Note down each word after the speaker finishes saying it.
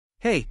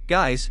Hey,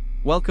 guys,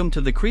 welcome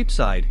to the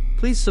Creepside.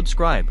 Please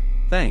subscribe,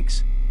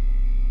 thanks.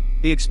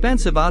 The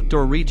expansive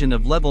outdoor region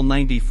of level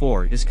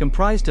 94 is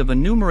comprised of a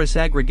numerous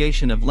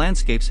aggregation of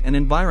landscapes and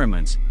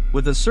environments,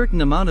 with a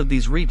certain amount of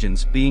these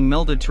regions being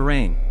melded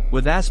terrain,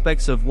 with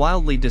aspects of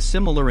wildly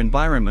dissimilar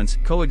environments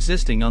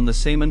coexisting on the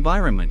same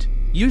environment,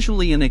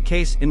 usually in a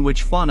case in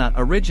which fauna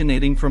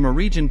originating from a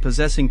region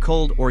possessing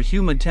cold or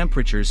humid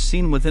temperatures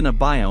seen within a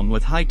biome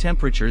with high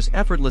temperatures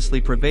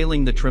effortlessly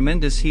prevailing the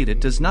tremendous heat it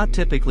does not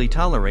typically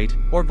tolerate,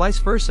 or vice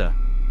versa.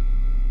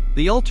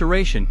 The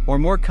alteration, or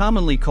more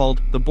commonly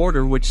called, the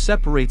border which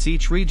separates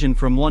each region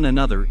from one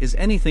another is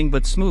anything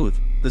but smooth.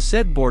 The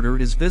said border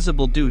is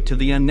visible due to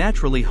the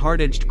unnaturally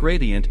hard-edged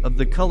gradient of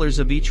the colors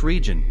of each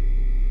region.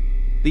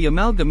 The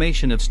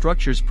amalgamation of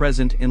structures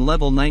present in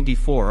level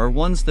 94 are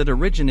ones that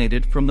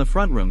originated from the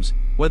front rooms,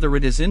 whether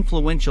it is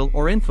influential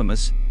or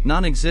infamous,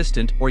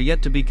 non-existent or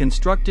yet to be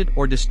constructed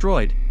or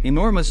destroyed,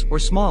 enormous or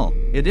small,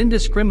 it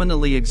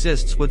indiscriminately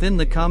exists within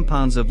the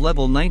compounds of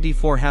level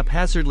 94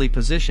 haphazardly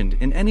positioned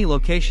in any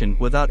location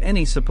without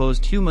any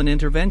supposed human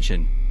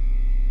intervention.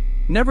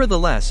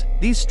 Nevertheless,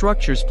 these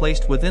structures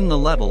placed within the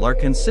level are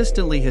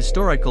consistently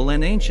historical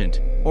and ancient,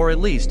 or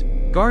at least,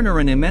 garner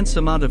an immense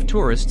amount of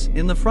tourists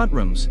in the front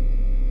rooms.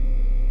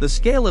 The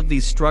scale of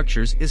these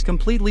structures is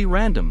completely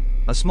random.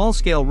 A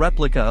small-scale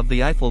replica of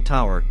the Eiffel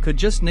Tower could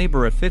just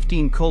neighbor a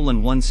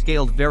 15:1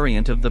 scaled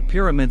variant of the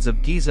pyramids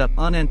of Giza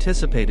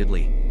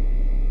unanticipatedly.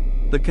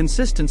 The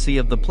consistency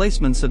of the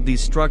placements of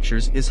these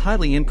structures is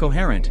highly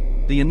incoherent.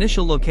 The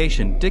initial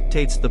location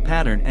dictates the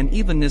pattern and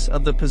evenness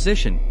of the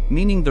position,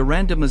 meaning the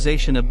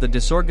randomization of the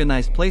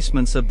disorganized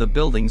placements of the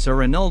buildings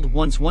are annulled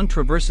once one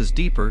traverses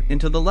deeper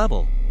into the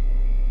level.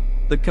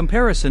 The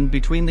comparison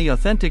between the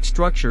authentic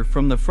structure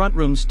from the front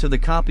rooms to the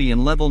copy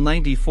in level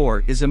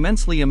 94 is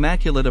immensely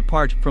immaculate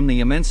apart from the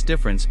immense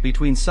difference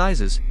between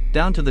sizes,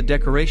 down to the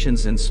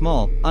decorations and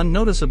small,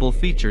 unnoticeable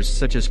features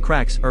such as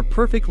cracks are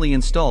perfectly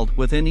installed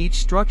within each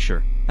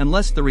structure,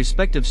 unless the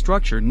respective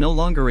structure no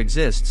longer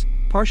exists,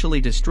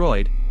 partially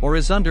destroyed, or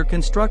is under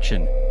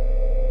construction.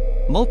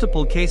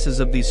 Multiple cases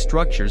of these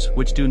structures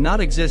which do not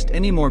exist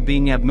anymore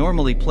being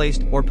abnormally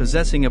placed or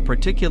possessing a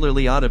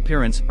particularly odd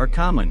appearance are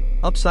common.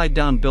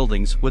 Upside-down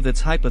buildings with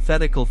its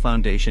hypothetical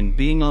foundation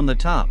being on the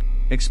top,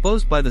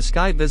 exposed by the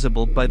sky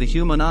visible by the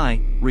human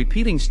eye,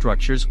 repeating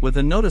structures with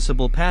a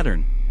noticeable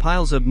pattern,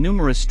 piles of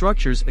numerous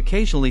structures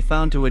occasionally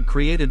found to have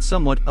created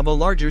somewhat of a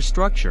larger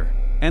structure,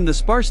 and the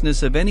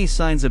sparseness of any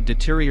signs of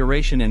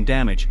deterioration and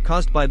damage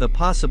caused by the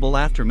possible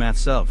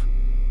aftermaths of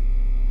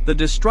the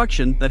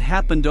destruction that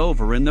happened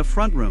over in the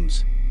front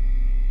rooms.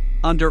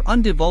 Under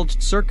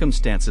undivulged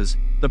circumstances,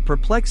 the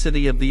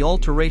perplexity of the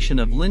alteration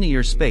of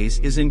linear space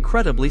is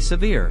incredibly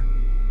severe.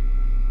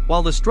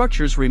 While the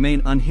structures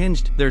remain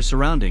unhinged, their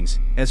surroundings,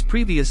 as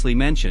previously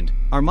mentioned,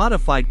 are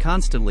modified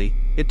constantly.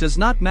 It does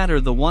not matter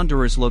the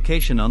wanderer's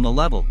location on the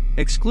level,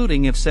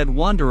 excluding if said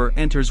wanderer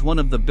enters one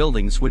of the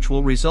buildings, which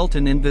will result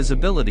in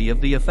invisibility of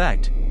the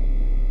effect.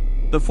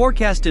 The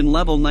forecast in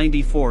level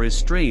 94 is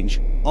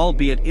strange,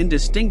 albeit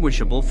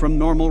indistinguishable from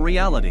normal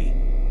reality.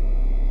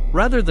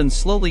 Rather than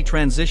slowly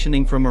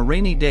transitioning from a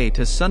rainy day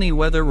to sunny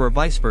weather or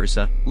vice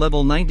versa,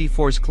 level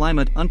 94's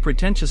climate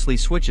unpretentiously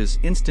switches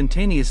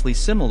instantaneously,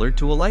 similar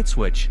to a light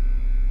switch.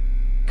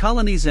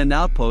 Colonies and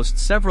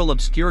outposts, several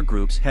obscure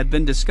groups had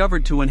been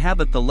discovered to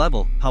inhabit the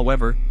level.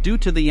 However, due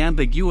to the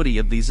ambiguity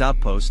of these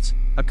outposts,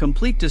 a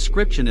complete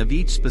description of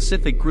each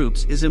specific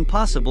groups is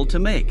impossible to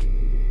make.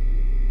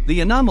 The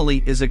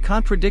anomaly is a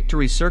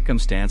contradictory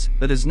circumstance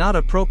that is not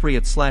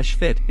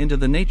appropriate/fit into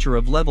the nature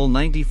of level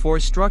 94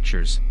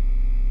 structures.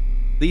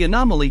 The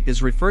anomaly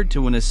is referred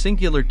to in a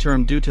singular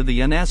term due to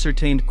the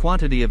unascertained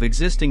quantity of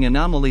existing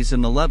anomalies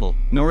in the level,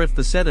 nor if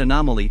the said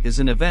anomaly is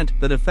an event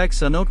that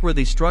affects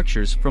unnoteworthy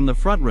structures from the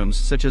front rooms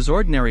such as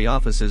ordinary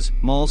offices,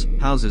 malls,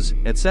 houses,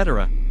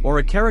 etc., or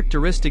a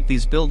characteristic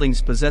these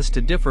buildings possess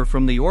to differ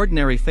from the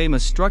ordinary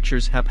famous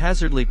structures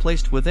haphazardly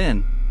placed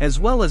within, as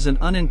well as an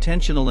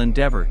unintentional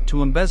endeavor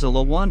to embezzle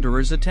a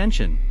wanderer's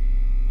attention.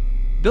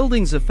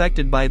 Buildings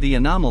affected by the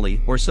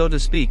anomaly, or so to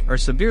speak, are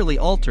severely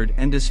altered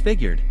and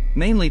disfigured,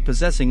 mainly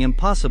possessing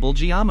impossible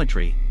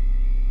geometry.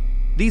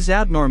 These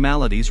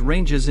abnormalities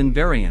ranges in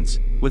variance,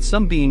 with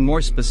some being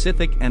more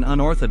specific and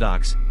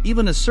unorthodox,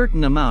 even a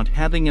certain amount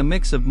having a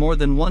mix of more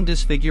than one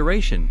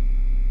disfiguration.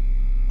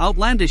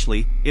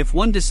 Outlandishly, if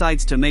one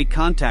decides to make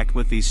contact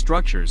with these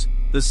structures,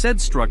 the said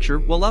structure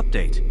will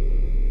update.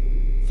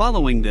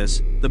 Following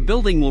this, the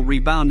building will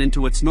rebound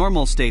into its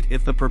normal state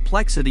if the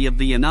perplexity of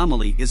the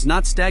anomaly is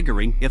not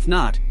staggering. If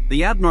not,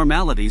 the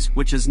abnormalities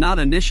which has not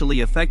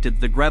initially affected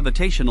the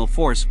gravitational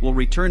force will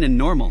return in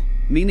normal,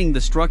 meaning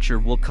the structure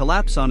will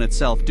collapse on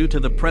itself due to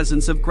the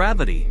presence of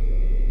gravity.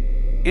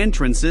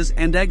 Entrances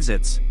and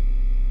exits.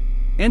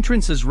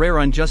 Entrances. Rare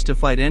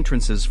unjustified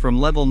entrances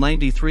from level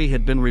 93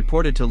 had been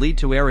reported to lead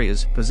to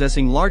areas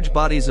possessing large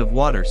bodies of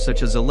water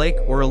such as a lake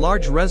or a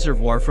large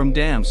reservoir from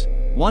dams.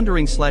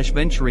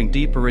 Wandering/venturing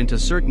deeper into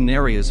certain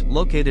areas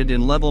located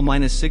in level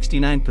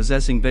 -69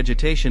 possessing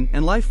vegetation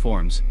and life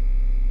forms.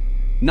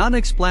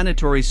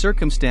 Non-explanatory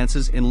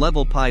circumstances in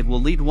level pi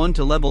will lead one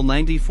to level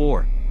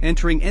 94.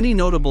 Entering any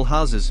notable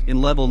houses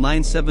in level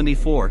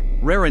 974,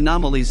 rare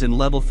anomalies in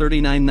level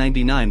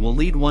 3999 will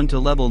lead one to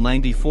level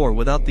 94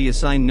 without the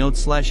assigned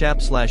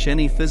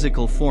node/app/any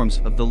physical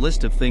forms of the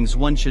list of things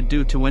one should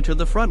do to enter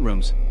the front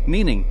rooms,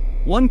 meaning,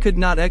 one could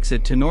not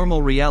exit to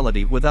normal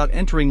reality without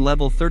entering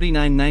level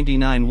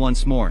 3999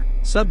 once more.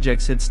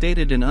 Subjects had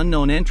stated an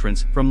unknown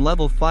entrance from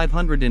level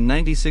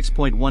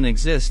 596.1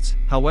 exists,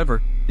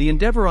 however, the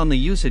endeavor on the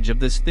usage of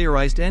this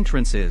theorized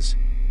entrance is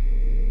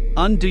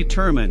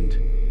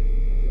undetermined.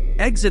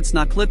 Exits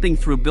not clipping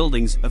through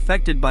buildings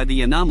affected by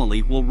the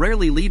anomaly will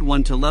rarely lead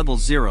one to level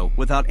 0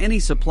 without any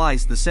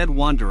supplies the said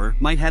wanderer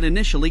might had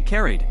initially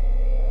carried.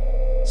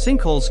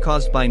 Sinkholes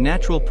caused by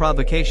natural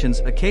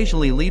provocations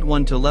occasionally lead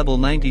one to level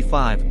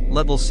 95,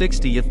 level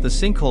 60 if the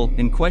sinkhole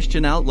in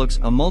question outlooks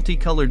a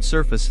multicolored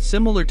surface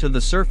similar to the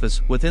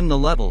surface within the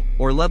level,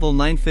 or level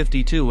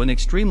 952 in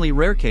extremely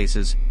rare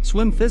cases,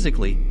 swim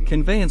physically,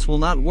 conveyance will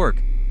not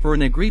work, for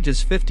an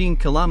egregious 15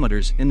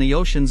 kilometers in the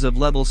oceans of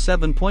level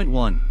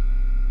 7.1.